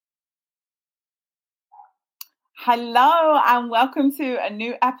Hello and welcome to a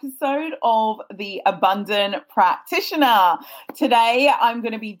new episode of The Abundant Practitioner. Today I'm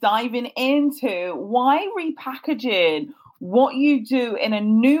going to be diving into why repackaging what you do in a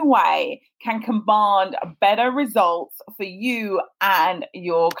new way can command better results for you and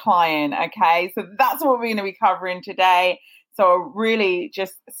your client. Okay, so that's what we're going to be covering today. So really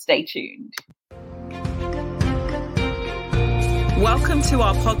just stay tuned. Welcome to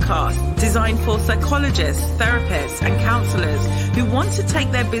our podcast, designed for psychologists, therapists, and counselors who want to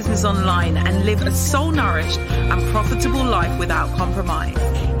take their business online and live a soul-nourished and profitable life without compromise.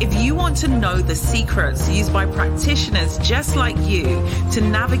 If you want to know the secrets used by practitioners just like you to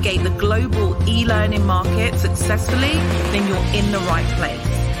navigate the global e-learning market successfully, then you're in the right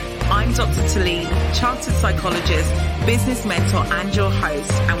place. I'm Dr. Tilean, chartered psychologist, business mentor, and your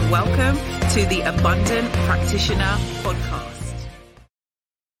host, and welcome to the Abundant Practitioner podcast.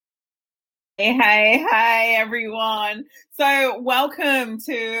 Hey, everyone. So welcome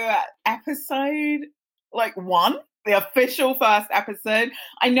to episode 1, the official first episode.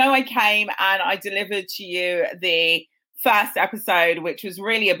 I know I came and I delivered to you the first episode, which was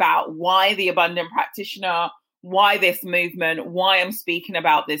really about why the Abundant Practitioner, why this movement, why I'm speaking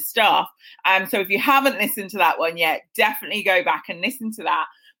about this stuff. So if you haven't listened to that one yet, definitely go back and listen to that.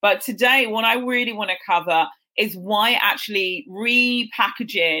 But today, what I really want to cover is why actually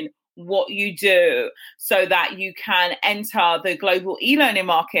repackaging what you do so that you can enter the global e-learning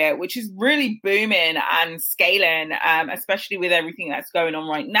market, which is really booming and scaling, especially with everything that's going on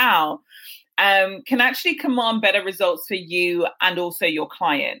right now, can actually command better results for you and also your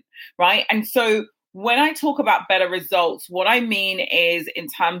client, right? And so when I talk about better results, what I mean is in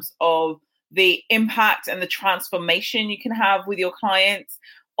terms of the impact and the transformation you can have with your clients.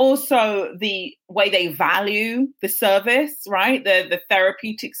 Also, the way they value the service, right? The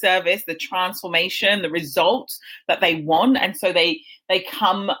therapeutic service, the transformation, the results that they want. And so they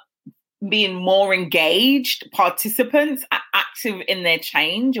come being more engaged participants, active in their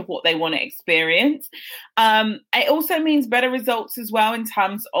change of what they want to experience. It also means better results as well in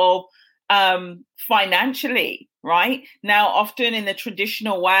terms of financially, right? Now, often in the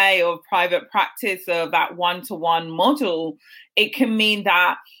traditional way of private practice of that one-to-one model, it can mean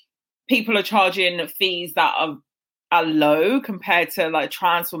that people are charging fees that are low compared to like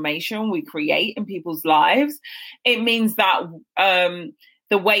transformation we create in people's lives. It means that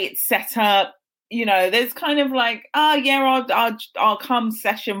the way it's set up, you know, there's kind of like, I'll come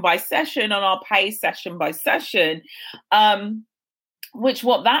session by session and I'll pay session by session. Which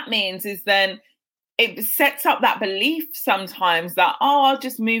what that means is then it sets up that belief sometimes that, I'll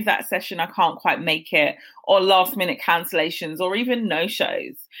just move that session, I can't quite make it, or last minute cancellations or even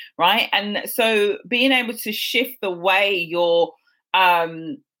no-shows, right? And so being able to shift the way you're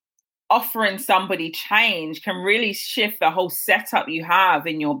offering somebody change can really shift the whole setup you have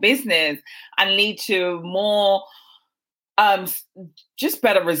in your business and lead to more just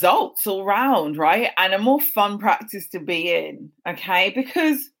better results all round, right? And a more fun practice to be in, okay?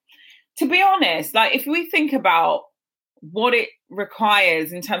 Because to be honest, like if we think about what it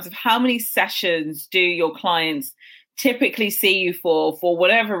requires in terms of how many sessions do your clients typically see you for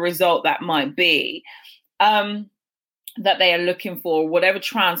whatever result that might be, that they are looking for, whatever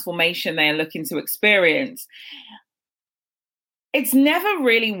transformation they are looking to experience, it's never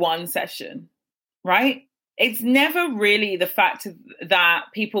really one session, right? It's never really the fact that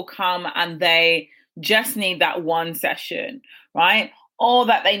people come and they just need that one session, right? Or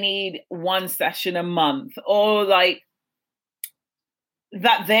that they need one session a month, or like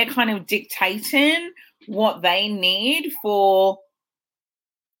that they're kind of dictating what they need for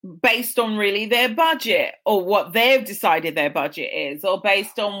based on really their budget or what they've decided their budget is, or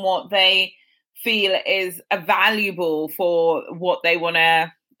based on what they feel is valuable for what they want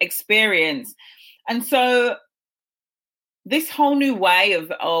to experience. And so this whole new way of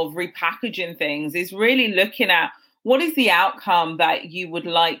repackaging things is really looking at what is the outcome that you would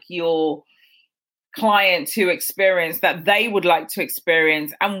like your client to experience, that they would like to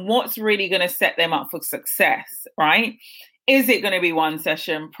experience, and what's really going to set them up for success, right? Is it going to be one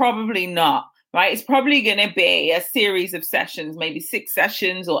session? Probably not, right? It's probably going to be a series of sessions, maybe 6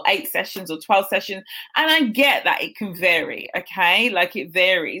 sessions or 8 sessions or 12 sessions. And I get that it can vary, okay? Like it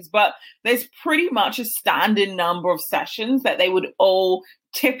varies, but there's pretty much a standard number of sessions that they would all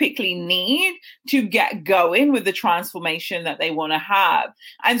typically need to get going with the transformation that they want to have.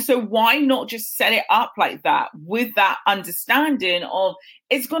 And so why not just set it up like that with that understanding of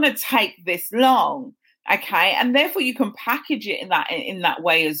it's going to take this long? Okay. And therefore you can package it in that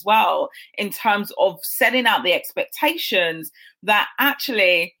way as well, in terms of setting out the expectations that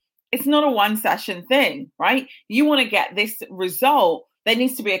actually it's not a one session thing, right? You want to get this result. There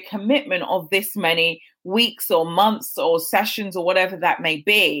needs to be a commitment of this many weeks or months or sessions or whatever that may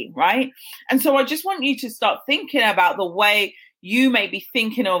be, right? And so I just want you to start thinking about the way you may be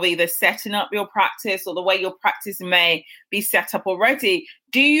thinking of either setting up your practice or the way your practice may be set up already.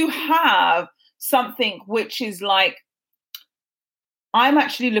 Do you have something which is like, I'm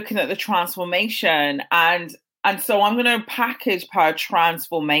actually looking at the transformation and so I'm going to package per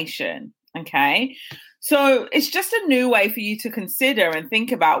transformation, okay? So it's just a new way for you to consider and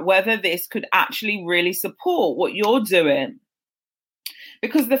think about whether this could actually really support what you're doing.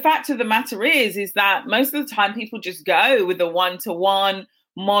 Because the fact of the matter is that most of the time people just go with the one-to-one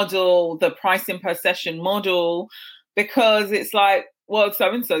model, the pricing per session model, because it's like, well,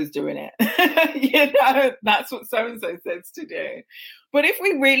 so-and-so's doing it. That's what so-and-so says to do. But if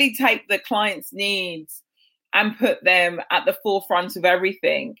we really take the client's needs and put them at the forefront of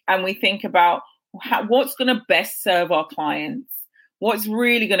everything, and we think about what's going to best serve our clients, what's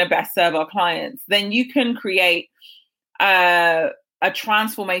really going to best serve our clients, then you can create a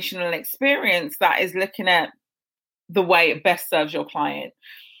transformational experience that is looking at the way it best serves your client.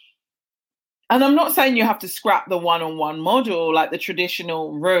 And I'm not saying you have to scrap the one-on-one model, like the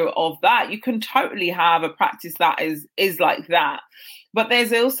traditional route of that. You can totally have a practice that is like that. But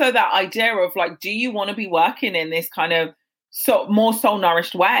there's also that idea of like, do you want to be working in this kind of more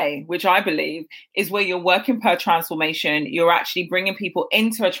soul-nourished way, which I believe is where you're working per transformation. You're actually bringing people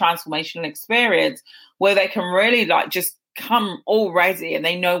into a transformational experience where they can really like just come already and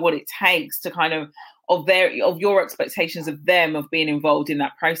they know what it takes to kind of your expectations of them, of being involved in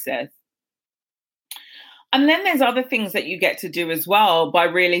that process. And then there's other things that you get to do as well by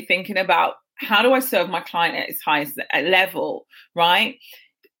really thinking about, how do I serve my client at its highest level, right?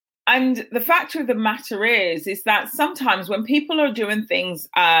 And the fact of the matter is that sometimes when people are doing things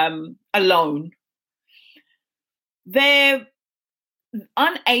alone, they're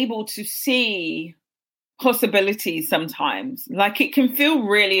unable to see possibilities sometimes. Like it can feel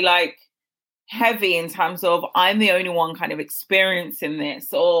really like heavy in terms of I'm the only one kind of experiencing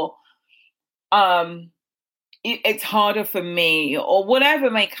this, or it's harder for me, or whatever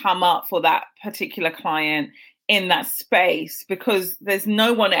may come up for that particular client in that space, because there's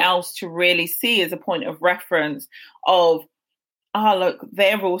no one else to really see as a point of reference of, look,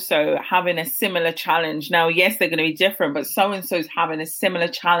 they're also having a similar challenge. Now, yes, they're going to be different, but so-and-so's having a similar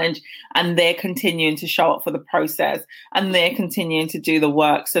challenge and they're continuing to show up for the process and they're continuing to do the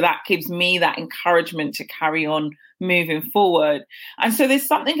work. So that gives me that encouragement to carry on moving forward. And so there's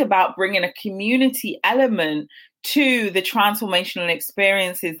something about bringing a community element to the transformational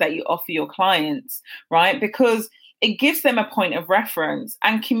experiences that you offer your clients, right? Because it gives them a point of reference,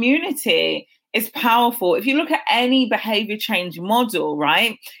 and community is powerful. If you look at any behavior change model,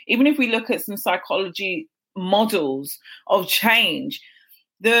 right? Even if we look at some psychology models of change,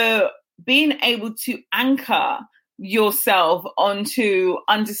 the being able to anchor yourself onto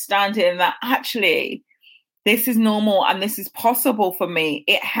understanding that actually this is normal and this is possible for me,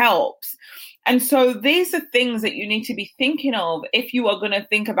 it helps. And so these are things that you need to be thinking of if you are going to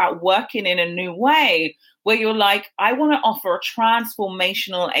think about working in a new way, where you're like, I want to offer a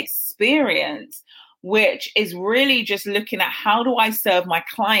transformational experience, which is really just looking at how do I serve my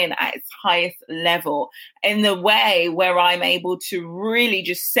client at its highest level in the way where I'm able to really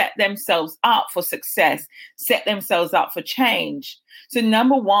just set themselves up for success, set themselves up for change. So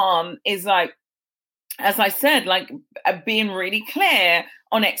number one is like, as I said, like being really clear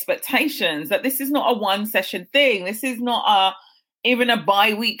on expectations, that this is not a one session thing. This is not even a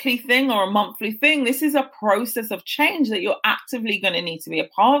bi-weekly thing or a monthly thing. This is a process of change that you're actively going to need to be a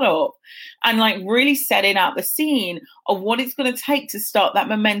part of, and like really setting out the scene of what it's going to take to start that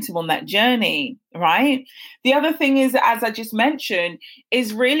momentum on that journey, right? The other thing is, as I just mentioned,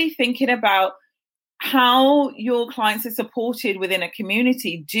 is really thinking about how your clients are supported within a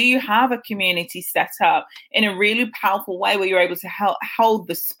community. Do you have a community set up in a really powerful way where you're able to hold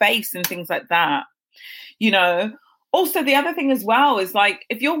the space and things like that? You know, also the other thing as well is like,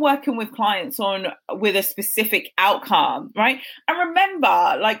 if you're working with clients with a specific outcome, right? And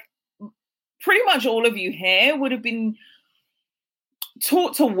remember, like pretty much all of you here would have been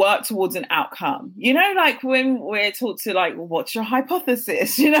taught to work towards an outcome, you know, like when we're taught to like, what's your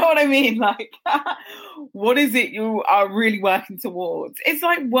hypothesis? You know what I mean? Like, what is it you are really working towards? It's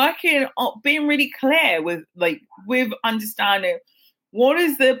like working on being really clear with understanding what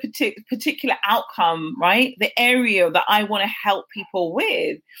is the particular outcome, right? The area that I want to help people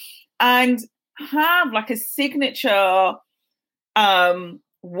with, and have like a signature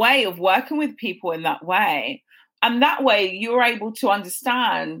way of working with people in that way. And that way you're able to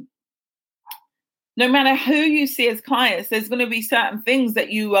understand no matter who you see as clients, there's going to be certain things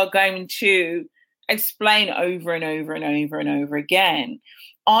that you are going to explain over and over and over and over again.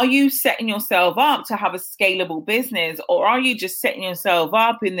 Are you setting yourself up to have a scalable business, or are you just setting yourself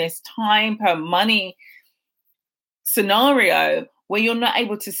up in this time per money scenario where you're not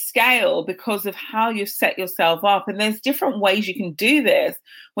able to scale because of how you've set yourself up? And there's different ways you can do this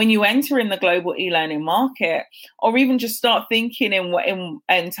when you enter in the global e-learning market, or even just start thinking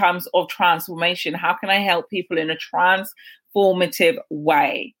in terms of transformation. How can I help people in a transformative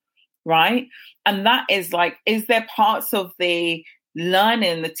way, right? And that is like, is there parts of the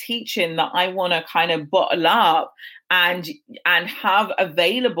learning, the teaching that I want to kind of bottle up and have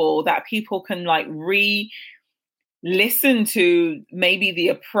available that people can like listen to, maybe the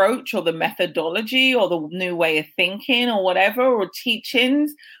approach or the methodology or the new way of thinking or whatever, or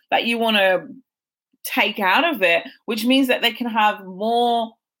teachings that you want to take out of it, which means that they can have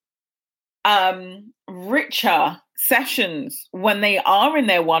more richer sessions when they are in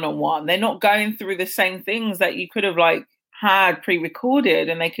their one-on-one. They're not going through the same things that you could have like had pre-recorded,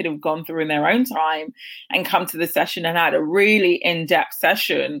 and they could have gone through in their own time and come to the session and had a really in-depth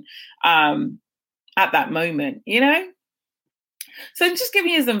session at that moment, you know? So I'm just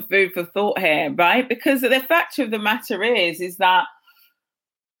giving you some food for thought here, right? Because the fact of the matter is that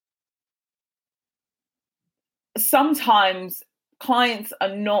sometimes clients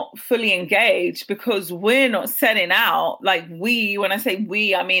are not fully engaged because we're not setting out, like when I say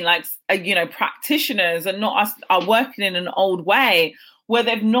we, I mean like, practitioners are working in an old way where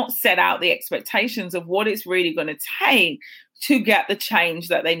they've not set out the expectations of what it's really going to take to get the change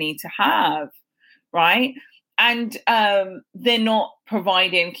that they need to have, right? And they're not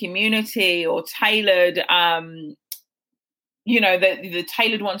providing community or tailored, the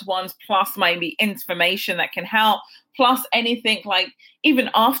tailored one-to-ones, plus maybe information that can help, plus anything like even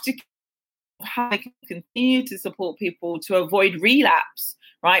after, how they can continue to support people to avoid relapse,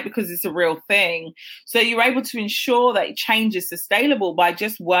 right? Because it's a real thing. So you're able to ensure that change is sustainable by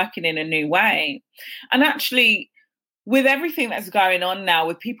just working in a new way. And actually, with everything that's going on now,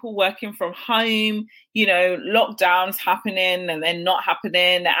 with people working from home, lockdowns happening and then not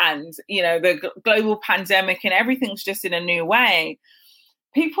happening, and, the global pandemic, and everything's just in a new way,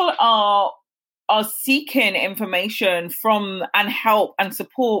 people are seeking information from and help and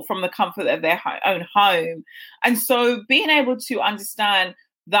support from the comfort of their own home. And so being able to understand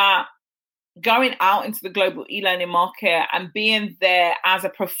that going out into the global e-learning market and being there as a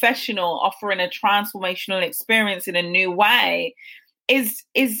professional, offering a transformational experience in a new way is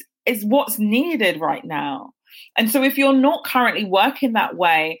what's needed right now. And so if you're not currently working that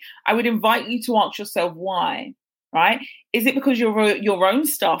way, I would invite you to ask yourself why, right? Is it because your own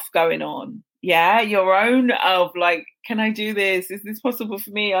stuff going on? Yeah, your own of like, can I do this? Is this possible for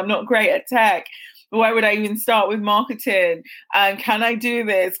me? I'm not great at tech. Why would I even start with marketing? And can I do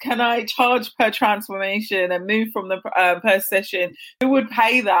this? Can I charge per transformation and move from the per session? Who would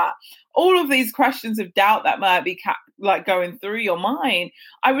pay that? All of these questions of doubt that might be like going through your mind,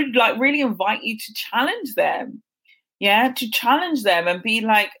 I would like really invite you to challenge them. Yeah, to challenge them and be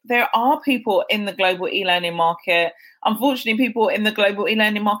like, there are people in the global e-learning market, unfortunately, people in the global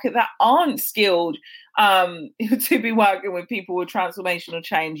e-learning market that aren't skilled to be working with people with transformational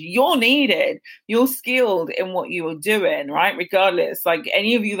change. You're needed. You're skilled in what you are doing, right? Regardless, like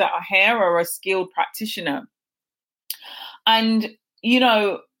any of you that are here are a skilled practitioner. And,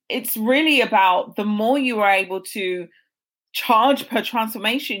 it's really about the more you are able to charge per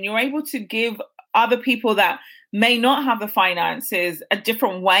transformation, you're able to give other people that may not have the finances a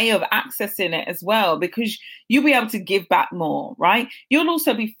different way of accessing it as well, because you'll be able to give back more, right? You'll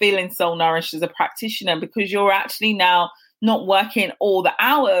also be feeling soul nourished as a practitioner because you're actually now not working all the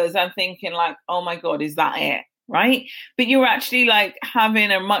hours and thinking like, oh my God, is that it? Right? But you're actually like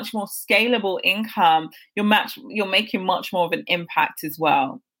having a much more scalable income. You're making much more of an impact as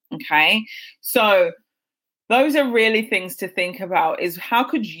well. Okay. So those are really things to think about, is how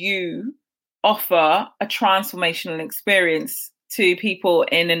could you offer a transformational experience to people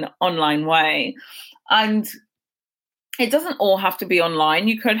in an online way? And it doesn't all have to be online.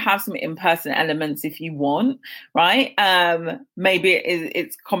 You could have some in-person elements if you want, right? Maybe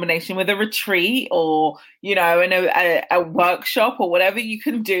it's a combination with a retreat or, in a workshop or whatever. You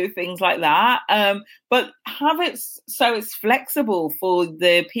can do things like that. But have it so it's flexible for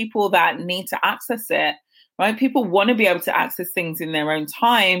the people that need to access it, right? People want to be able to access things in their own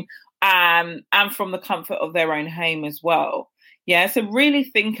time and from the comfort of their own home as well. Yeah, so really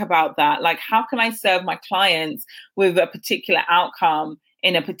think about that. Like, how can I serve my clients with a particular outcome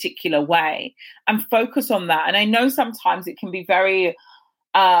in a particular way, and focus on that? And I know sometimes it can be very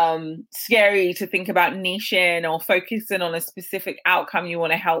scary to think about niching or focusing on a specific outcome you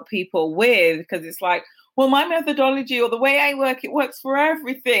want to help people with, because it's like, well, my methodology or the way I work, it works for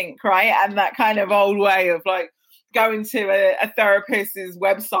everything, right? And that kind of old way of like going to a therapist's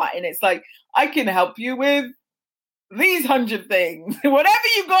website and it's like, I can help you with these 100 things. Whatever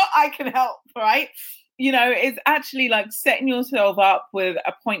you got, I can help, right? You know, it's actually like setting yourself up with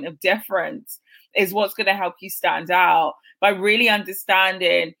a point of difference is what's going to help you stand out by really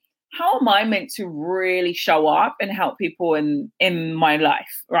understanding, how am I meant to really show up and help people in my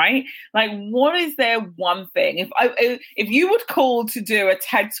life, right? Like, what is their one thing? If you would call to do a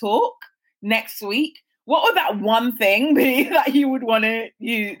TED Talk next week, what would that one thing be that you would want to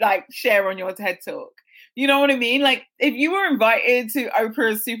share on your TED Talk? You know what I mean? Like, if you were invited to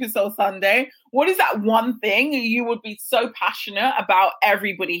Oprah's Super Soul Sunday, what is that one thing you would be so passionate about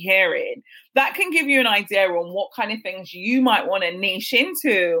everybody hearing? That can give you an idea on what kind of things you might want to niche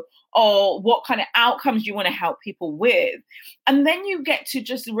into, or what kind of outcomes you want to help people with. And then you get to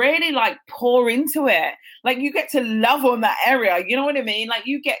just really like pour into it. Like, you get to love on that area. You know what I mean? Like,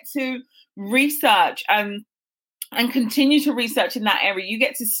 you get to research and continue to research in that area. You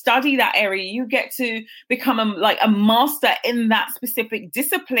get to study that area. You get to become a master in that specific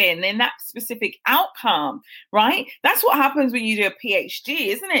discipline, in that specific outcome, right? That's what happens when you do a PhD,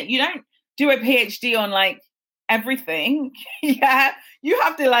 isn't it? You don't do a PhD on like everything. Yeah. You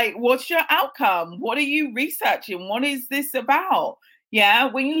have to like, what's your outcome? What are you researching? What is this about?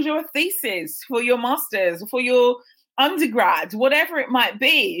 Yeah. When you do a thesis for your master's, for your undergrad, whatever it might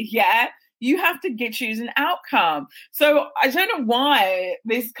be. Yeah. You have to choose an outcome. So I don't know why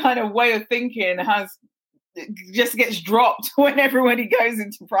this kind of way of thinking just gets dropped when everybody goes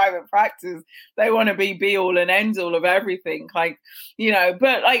into private practice. They want to be all and end all of everything. Like, you know,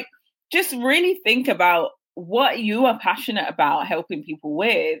 but like, just really think about what you are passionate about helping people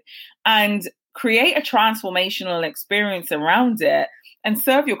with and create a transformational experience around it. And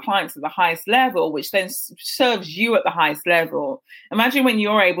serve your clients at the highest level, which then serves you at the highest level. Imagine when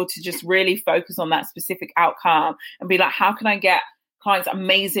you're able to just really focus on that specific outcome and be like, how can I get clients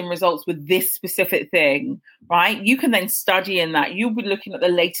amazing results with this specific thing, right? You can then study in that. You'll be looking at the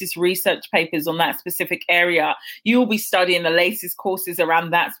latest research papers on that specific area. You'll be studying the latest courses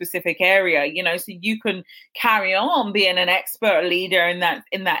around that specific area, you know, so you can carry on being an expert leader in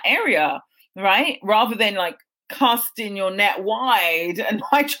that area, right? Rather than like casting your net wide and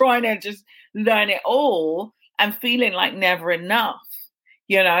like trying to just learn it all and feeling like never enough.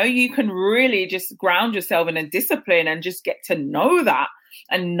 You know, you can really just ground yourself in a discipline and just get to know that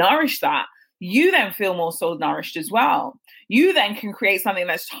and nourish that. You then feel more soul nourished as well. You then can create something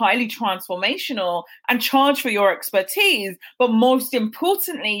that's highly transformational and charge for your expertise. But most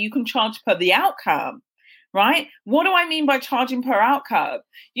importantly, you can charge per the outcome. Right? What do I mean by charging per outcome?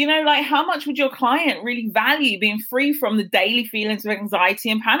 You know, like, how much would your client really value being free from the daily feelings of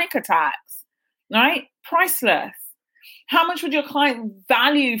anxiety and panic attacks? Right? Priceless. How much would your client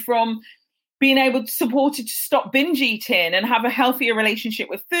value from being able to support it to stop binge eating and have a healthier relationship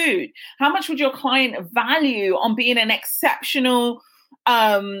with food? How much would your client value on being an exceptional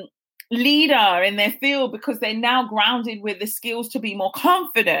leader in their field because they're now grounded with the skills to be more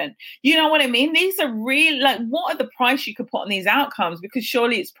confident? You know what I mean? These are really like, what are the price you could put on these outcomes? Because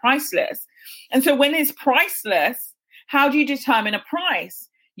surely it's priceless. And so when it's priceless, how do you determine a price?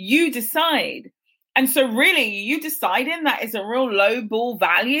 You decide. And so really you deciding that is a real low ball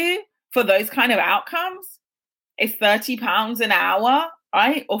value for those kind of outcomes. It's £30 an hour,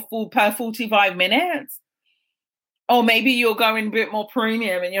 right? Or per 45 minutes. Or maybe you're going a bit more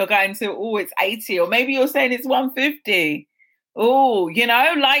premium and you're going to, oh, it's 80. Or maybe you're saying it's 150. Oh, you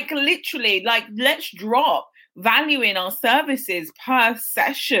know, like literally, like, let's drop valuing our services per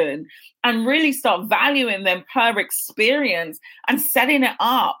session and really start valuing them per experience and setting it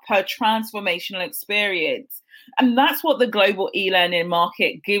up per transformational experience. And that's what the global e-learning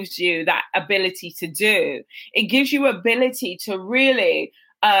market gives you that ability to do. It gives you ability to really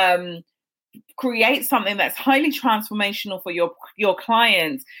create something that's highly transformational for your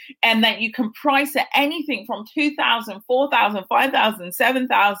clients, and that you can price at anything from 2,000, 4,000, 5,000,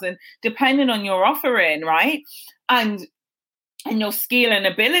 7,000, depending on your offering, right? And your skill and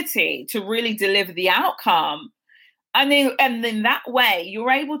ability to really deliver the outcome. And then that way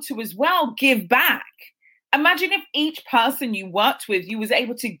you're able to as well give back. Imagine if each person you worked with, you was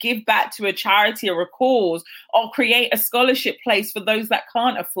able to give back to a charity or a cause, or create a scholarship place for those that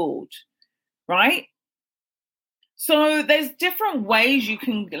can't afford. Right? So there's different ways you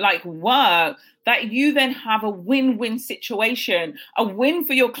can like work that you then have a win-win situation, a win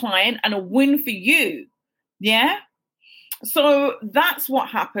for your client and a win for you. Yeah. So that's what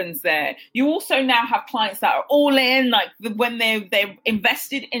happens there. You also now have clients that are all in, like when they're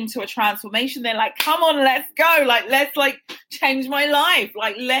invested into a transformation, they're like, come on, let's go. Like, let's like change my life.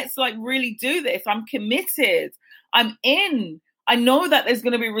 Like, let's like really do this. I'm committed. I'm in. I know that there's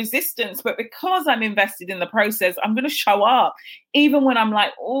going to be resistance, but because I'm invested in the process, I'm going to show up even when I'm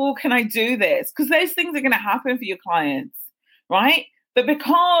like, oh, can I do this? Because those things are going to happen for your clients, right? But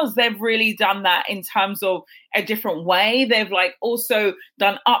because they've really done that in terms of a different way, they've like also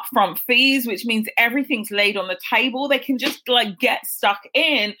done upfront fees, which means everything's laid on the table. They can just like get stuck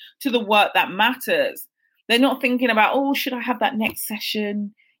in to the work that matters. They're not thinking about, oh, should I have that next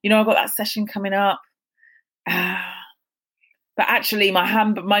session? You know, I've got that session coming up. But actually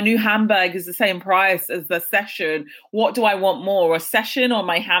my new handbag is the same price as the session. What do I want more, a session or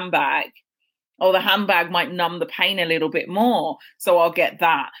my handbag? Or the handbag might numb the pain a little bit more. So I'll get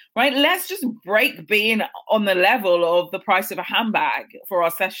that, right? Let's just break being on the level of the price of a handbag for our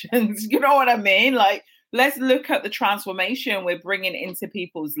sessions. You know what I mean? Like, let's look at the transformation we're bringing into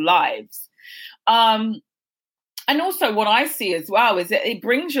people's lives. And also what I see as well is that it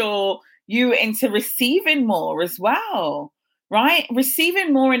brings you into receiving more as well, right?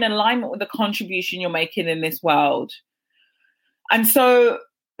 Receiving more in alignment with the contribution you're making in this world. And so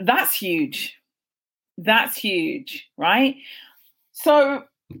that's huge. That's huge, right? So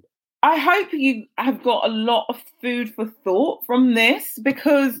I hope you have got a lot of food for thought from this,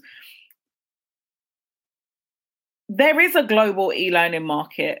 because there is a global e-learning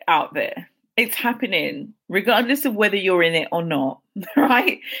market out there. It's happening, regardless of whether you're in it or not,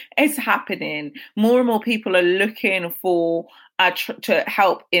 right? It's happening. More and more people are looking for to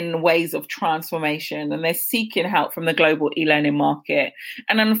help in ways of transformation, and they're seeking help from the global e-learning market.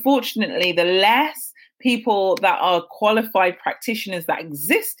 And unfortunately, the less people that are qualified practitioners that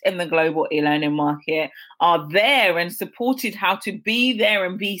exist in the global e-learning market are there and supported how to be there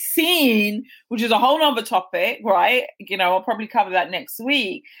and be seen, which is a whole other topic, right? You know, I'll probably cover that next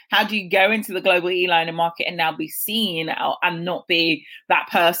week. How do you go into the global e-learning market and now be seen and not be that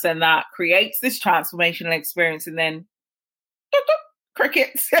person that creates this transformational experience and then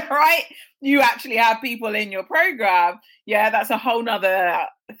crickets, right? You actually have people in your program. Yeah, that's a whole nother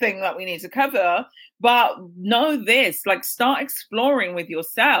thing that we need to cover. But know this, like, start exploring with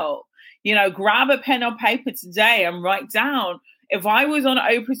yourself. You know, grab a pen or paper today and write down, if I was on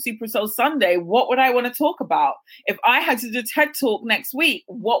Oprah Super Soul Sunday, what would I want to talk about? If I had to do TED Talk next week,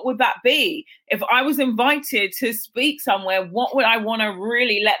 what would that be? If I was invited to speak somewhere, what would I want to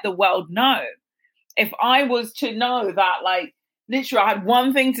really let the world know? If I was to know that, like, literally, I had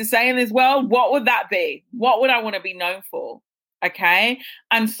one thing to say in this world, what would that be? What would I want to be known for? Okay.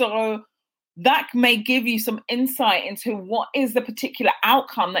 And so that may give you some insight into what is the particular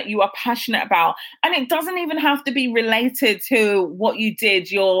outcome that you are passionate about. And it doesn't even have to be related to what you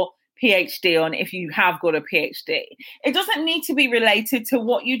did your PhD on, if you have got a PhD. It doesn't need to be related to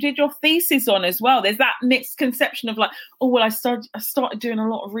what you did your thesis on as well. There's that misconception of like, oh, well, I started doing a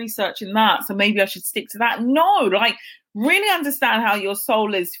lot of research in that, so maybe I should stick to that. No, like, really understand how your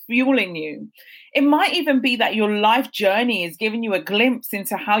soul is fueling you. It might even be that your life journey is giving you a glimpse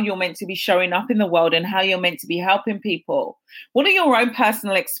into how you're meant to be showing up in the world and how you're meant to be helping people. What are your own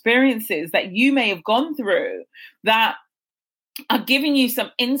personal experiences that you may have gone through that are giving you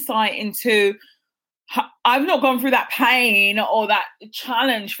some insight into, I've not gone through that pain or that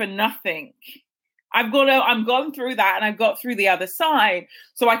challenge for nothing. I've gone through that and I've got through the other side,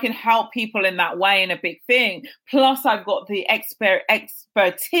 so I can help people in that way in a big thing. Plus, I've got the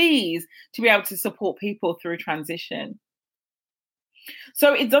expertise to be able to support people through transition.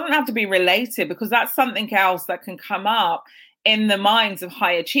 So it doesn't have to be related, because that's something else that can come up in the minds of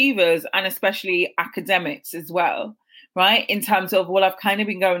high achievers and especially academics as well, right? In terms of, well, I've kind of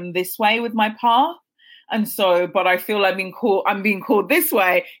been going this way with my path. And so, but I feel I'm being called this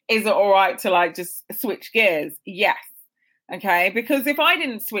way. Is it all right to like just switch gears? Yes. Okay. Because if I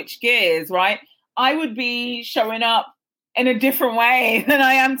didn't switch gears, right, I would be showing up in a different way than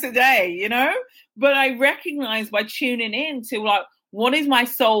I am today, you know? But I recognize by tuning in to like, what is my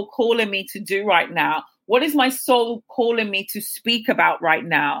soul calling me to do right now? What is my soul calling me to speak about right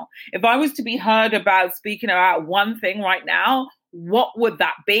now? If I was to be heard about speaking about one thing right now, what would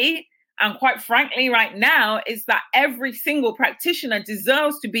that be? And quite frankly, right now, is that every single practitioner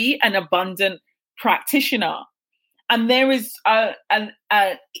deserves to be an abundant practitioner. And there is a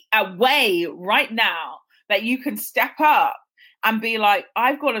way right now that you can step up and be like,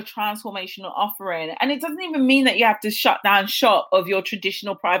 I've got a transformational offering. And it doesn't even mean that you have to shut down shop of your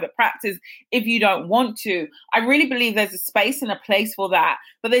traditional private practice if you don't want to. I really believe there's a space and a place for that.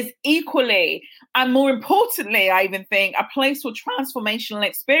 But there's equally, and more importantly, I even think, a place for transformational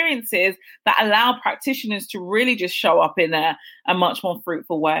experiences that allow practitioners to really just show up in a much more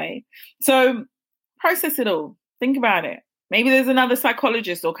fruitful way. So process it all. Think about it. Maybe there's another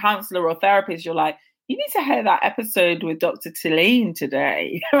psychologist or counselor or therapist you're like, you need to hear that episode with Dr. Tilean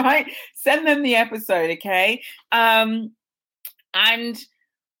today, right? Send them the episode, okay? And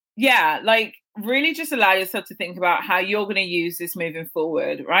yeah, like really just allow yourself to think about how you're going to use this moving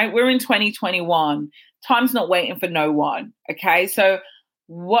forward, right? We're in 2021. Time's not waiting for no one, okay? So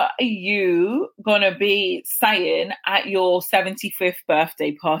what are you going to be saying at your 75th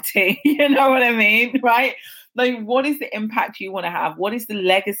birthday party? You know what I mean, right? Like, what is the impact you want to have? What is the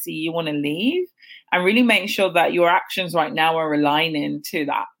legacy you want to leave? And really make sure that your actions right now are aligning to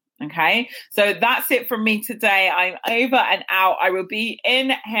that. Okay, so that's it from me today. I'm over and out. I will be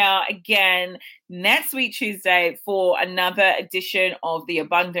in here again next week, Tuesday, for another edition of The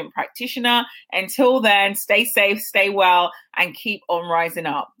Abundant Practitioner. Until then, stay safe, stay well, and keep on rising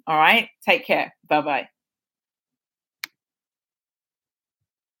up. All right, take care. Bye-bye.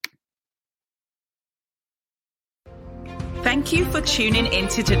 Thank you for tuning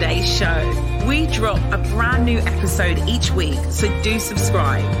into today's show. We drop a brand new episode each week, so do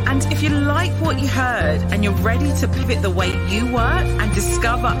subscribe. And if you like what you heard and you're ready to pivot the way you work and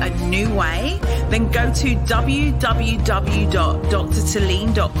discover a new way, then go to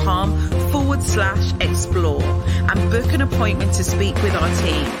www.drtilean.com/explore and book an appointment to speak with our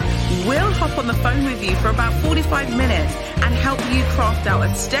team. We'll hop on the phone with you for about 45 minutes and help you craft out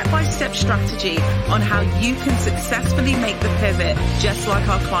a step-by-step strategy on how you can successfully make the pivot just like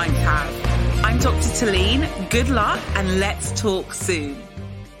our clients have. I'm Dr. Tilean. Good luck and let's talk soon.